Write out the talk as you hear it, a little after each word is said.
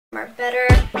are better.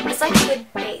 It's like a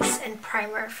good base and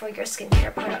primer for your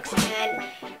skincare products. And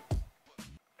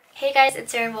hey guys,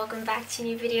 it's Sera and welcome back to a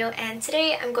new video. And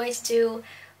today I'm going to do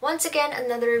once again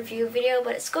another review video,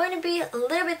 but it's going to be a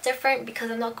little bit different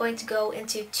because I'm not going to go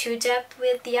into too depth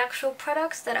with the actual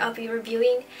products that I'll be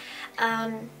reviewing.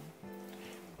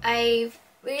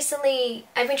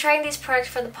 I've been trying these products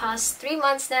for the past 3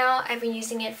 months now. I've been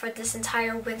using it for this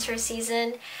entire winter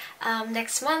season.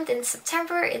 Next month in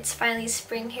September, it's finally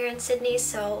spring here in Sydney,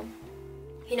 so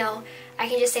you know, I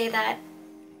can just say that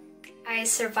I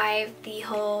survived the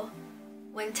whole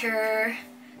winter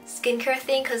skincare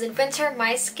thing, because in winter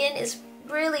my skin is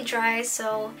really dry,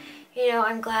 so you know,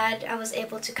 I'm glad I was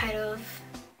able to kind of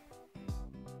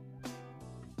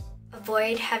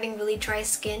avoid having really dry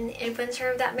skin in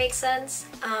winter, if that makes sense.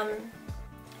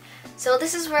 So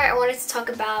this is where I wanted to talk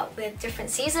about with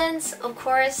different seasons. Of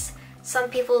course,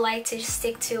 some people like to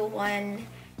stick to one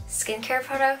skincare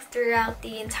product throughout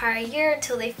the entire year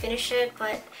until they finish it,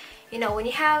 but you know, when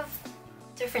you have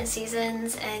different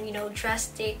seasons and you know,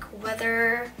 drastic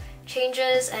weather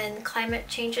changes and climate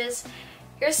changes,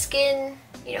 your skin,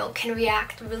 you know, can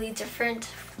react really different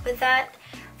with that.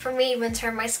 For me,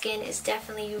 winter, my skin is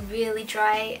definitely really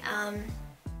dry.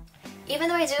 Even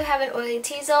though I do have an oily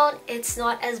T-zone, it's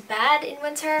not as bad in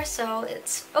winter, so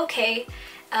it's okay.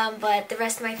 But the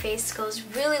rest of my face goes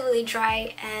really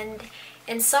dry, and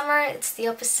in summer it's the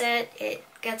opposite. It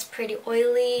gets pretty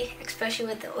oily, especially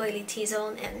with the oily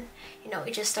T-zone, and you know,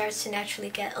 it just starts to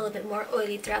naturally get a little bit more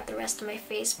oily throughout the rest of my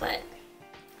face, but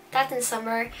that's in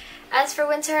summer. As for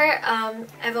winter,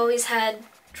 I've always had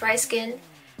dry skin.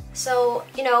 So,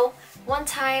 you know, one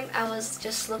time I was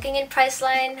just looking in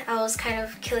Priceline. I was kind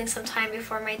of killing some time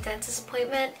before my dentist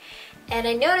appointment, and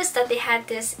I noticed that they had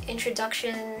this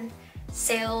introduction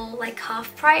sale, like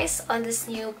half price, on this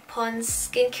new Pond's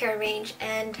skincare range,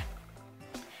 and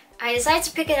I decided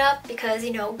to pick it up because,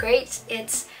 you know, great,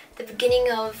 it's the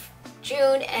beginning of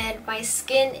June and my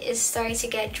skin is starting to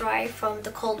get dry from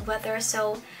the cold weather,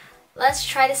 so let's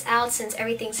try this out since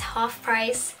everything's half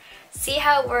price. See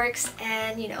how it works,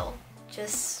 and you know,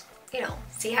 just, you know,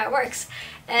 see how it works.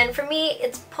 And for me,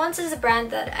 Pond's is a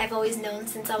brand that I've always known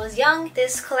since I was young.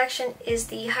 This collection is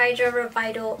the Hydra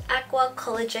Revital Aqua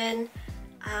Collagen.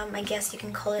 I guess you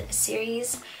can call it a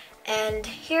series. And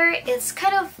here it's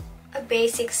kind of a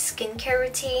basic skincare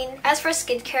routine. As for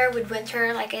skincare with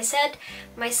winter, like I said,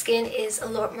 my skin is a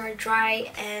lot more dry,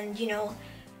 and you know,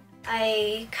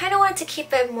 I kind of want to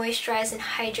keep it moisturized and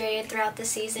hydrated throughout the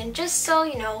season, just so,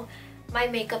 you know, my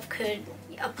makeup could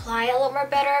apply a lot more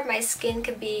better, my skin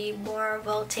could be more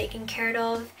well taken care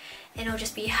of, and it'll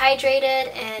just be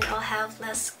hydrated, and I'll have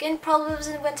less skin problems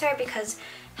in winter, because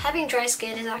having dry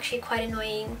skin is actually quite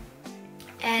annoying.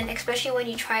 And especially when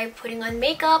you try putting on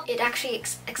makeup, it actually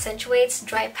accentuates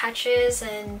dry patches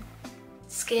and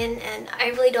skin, and I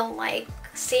really don't like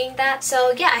seeing that.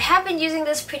 So yeah, I have been using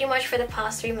this pretty much for the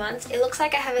past 3 months. It looks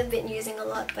like I haven't been using a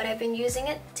lot, but I've been using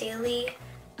it daily.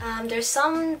 There's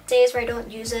some days where I don't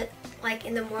use it, like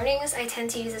in the mornings. I tend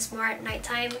to use this more at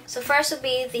nighttime. So first would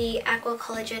be the Aqua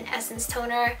Collagen Essence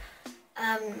Toner.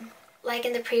 Like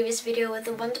in the previous video with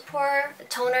the Wonder Pore, the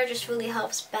toner just really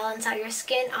helps balance out your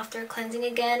skin after cleansing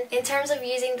again. In terms of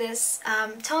using this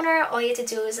toner, all you have to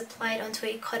do is apply it onto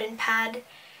a cotton pad.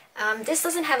 This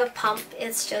doesn't have a pump,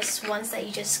 it's just ones that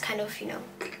you just kind of, you know,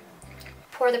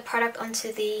 pour the product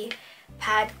onto the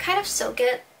pad, kind of soak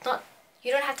it.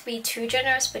 You don't have to be too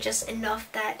generous, but just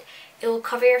enough that it will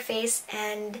cover your face,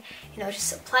 and you know,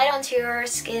 just apply it onto your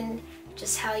skin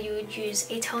just how you would use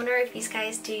a toner if these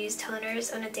guys do use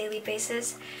toners on a daily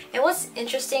basis. And what's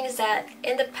interesting is that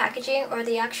in the packaging, or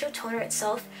the actual toner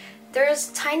itself, there's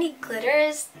tiny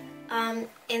glitters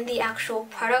in the actual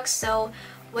product, so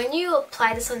when you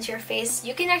apply this onto your face,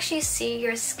 you can actually see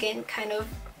your skin kind of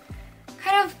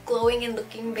glowing and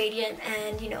looking radiant,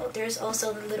 and you know, there's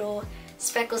also the little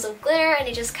speckles of glitter, and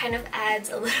it just kind of adds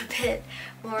a little bit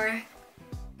more,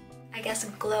 I guess,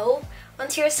 glow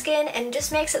onto your skin, and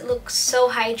just makes it look so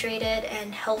hydrated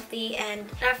and healthy. And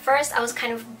at first I was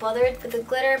kind of bothered with the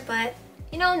glitter, but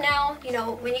you know, now, you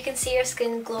know, when you can see your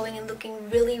skin glowing and looking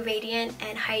really radiant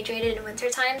and hydrated in winter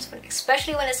times,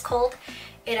 especially when it's cold,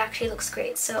 it actually looks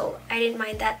great, so I didn't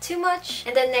mind that too much.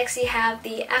 And then next you have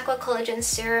the Aqua Collagen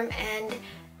Serum, and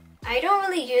I don't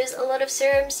really use a lot of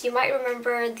serums. You might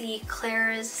remember the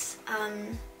Klairs,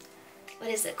 what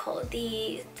is it called?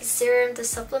 The serum, the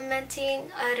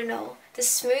supplementing, I don't know, the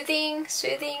soothing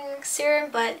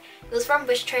serum, but it was from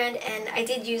Wishtrend, and I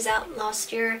did use that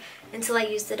last year until I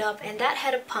used it up, and that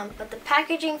had a pump. But the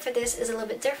packaging for this is a little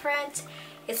bit different.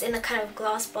 It's in a kind of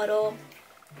glass bottle,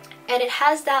 and it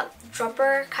has that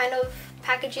dropper kind of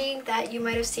packaging that you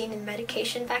might have seen in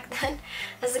medication back then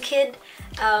as a kid.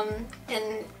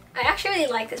 And I actually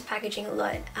really like this packaging a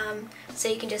lot. So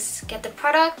you can just get the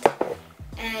product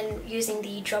and using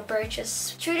the dropper,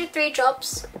 just 2 to 3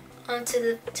 drops onto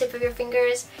the tip of your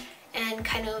fingers and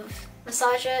kind of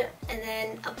massage it and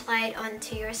then apply it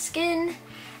onto your skin.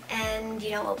 And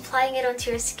you know, applying it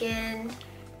onto your skin,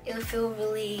 it'll feel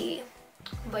really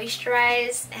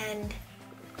moisturized, and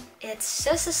it's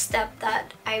just a step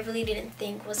that I really didn't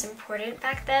think was important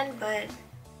back then, but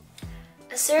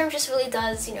a serum just really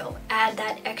does, you know, add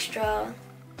that extra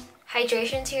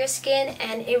hydration to your skin,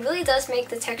 and it really does make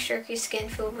the texture of your skin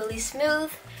feel really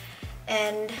smooth,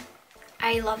 and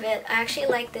I love it. I actually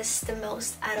like this the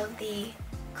most out of the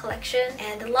collection.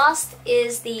 And the last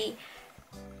is the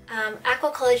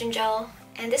Aqua Collagen Gel,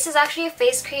 and this is actually a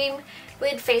face cream.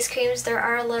 With face creams, there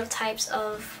are a lot of types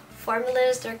of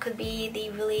formulas. There could be the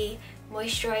really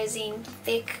moisturizing,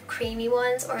 thick, creamy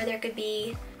ones, or there could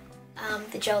be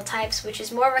the gel types, which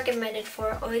is more recommended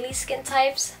for oily skin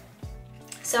types.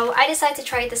 So I decided to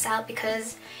try this out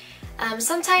because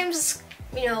sometimes,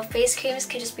 you know, face creams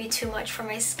can just be too much for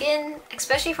my skin,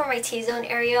 especially for my T-zone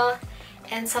area,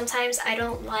 and sometimes I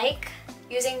don't like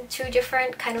using 2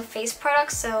 different kind of face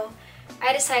products, so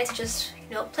I decided to just,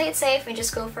 you know, play it safe and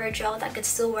just go for a gel that could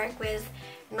still work with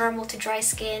normal to dry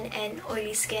skin and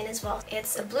oily skin as well.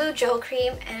 It's a blue gel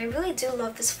cream, and I really do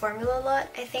love this formula a lot.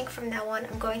 I think from now on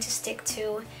I'm going to stick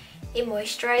to a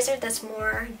moisturizer that's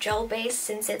more gel based,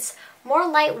 since it's more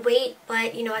lightweight,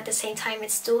 but you know, at the same time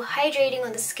it's still hydrating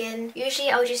on the skin. Usually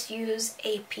I'll just use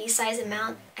a pea-size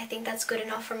amount. I think that's good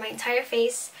enough for my entire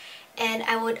face, and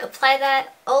I would apply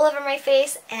that all over my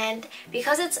face. And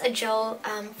because it's a gel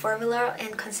formula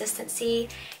and consistency,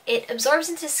 it absorbs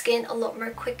into skin a lot more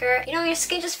quicker. You know, your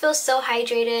skin just feels so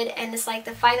hydrated, and it's like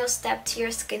the final step to your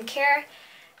skincare,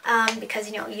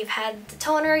 because you know, you've had the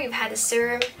toner, you've had the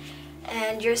serum,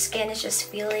 and your skin is just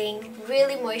feeling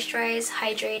really moisturized,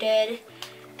 hydrated,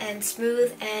 and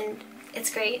smooth, and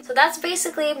it's great. So that's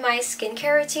basically my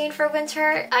skincare routine for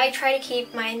winter. I try to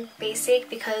keep mine basic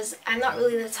because I'm not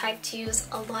really the type to use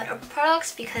a lot of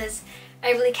products, because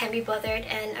I really can't be bothered,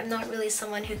 and I'm not really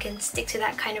someone who can stick to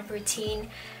that kind of routine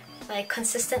like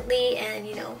consistently. And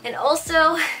you know, and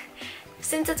also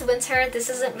since it's winter, this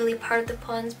isn't really part of the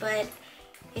puns, but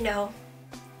you know,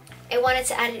 I wanted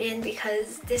to add it in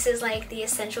because this is like the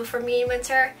essential for me in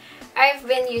winter. I've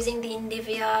been using the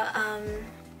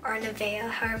or Nivea,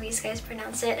 however you guys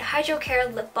pronounce it, Hydro Care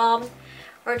lip balm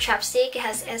or chapstick. It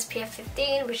has SPF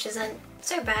 15, which isn't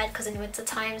so bad because in winter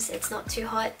times it's not too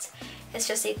hot. It's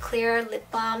just a clear lip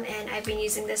balm, and I've been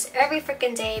using this every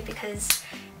freaking day because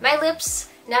my lips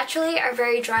naturally are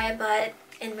very dry, but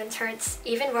in winter it's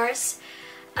even worse.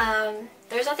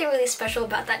 There's nothing really special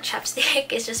about that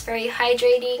chapstick. It's just very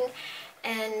hydrating,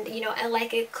 and you know, I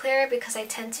like it clear because I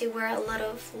tend to wear a lot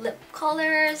of lip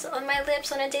colors on my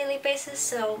lips on a daily basis,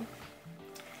 so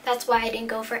that's why I didn't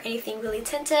go for anything really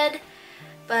tinted.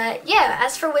 But yeah,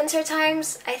 as for winter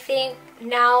times, I think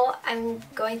now I'm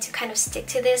going to kind of stick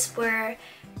to this where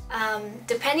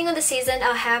depending on the season,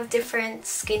 I'll have different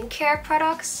skincare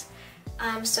products.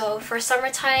 So for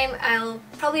summertime, I'll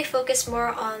probably focus more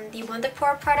on the Wonder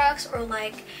Pore products, or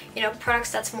like, you know,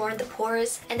 products that's more in the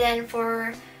pores. And then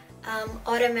for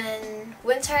autumn and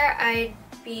winter, I'd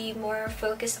be more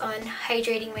focused on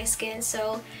hydrating my skin.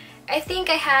 So I think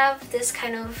I have this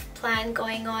kind of plan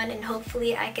going on, and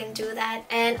hopefully I can do that.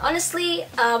 And honestly,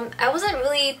 I wasn't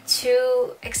really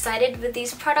too excited with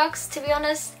these products, to be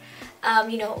honest.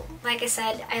 You know, like I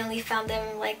said, I only found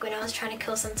them like when I was trying to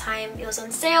kill some time. It was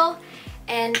on sale,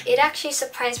 and it actually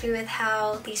surprised me with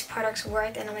how these products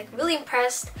worked, and I'm like really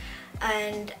impressed.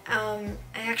 And I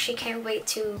actually can't wait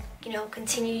to, you know,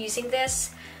 continue using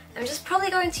this. I'm just probably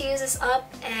going to use this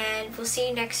up, and we'll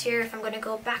see next year if I'm going to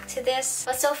go back to this.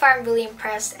 But so far I'm really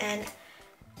impressed, and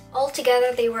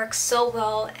altogether they work so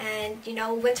well. And you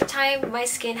know, wintertime my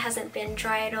skin hasn't been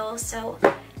dry at all, so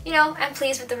you know, I'm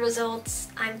pleased with the results.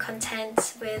 I'm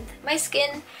content with my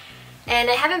skin, and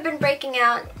I haven't been breaking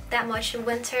out that much in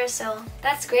winter, so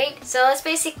that's great. So that's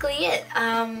basically it.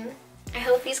 I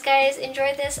hope you guys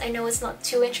enjoyed this. I know it's not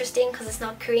too interesting because it's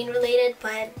not Korean related,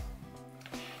 but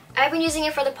I've been using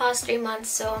it for the past 3 months,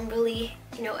 so I'm really,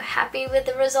 you know, happy with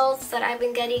the results that I've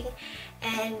been getting.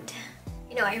 And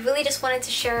you know, I really just wanted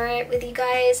to share it with you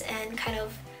guys and kind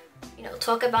of, you know,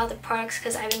 talk about the products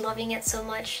because I've been loving it so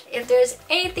much. If there's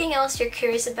anything else you're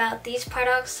curious about these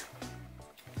products,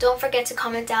 don't forget to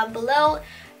comment down below.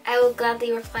 I will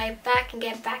gladly reply back and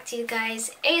get back to you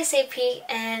guys ASAP.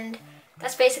 And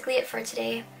that's basically it for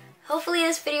today. Hopefully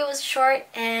this video was short,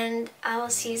 and I will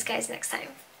see you guys next time.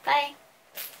 Bye!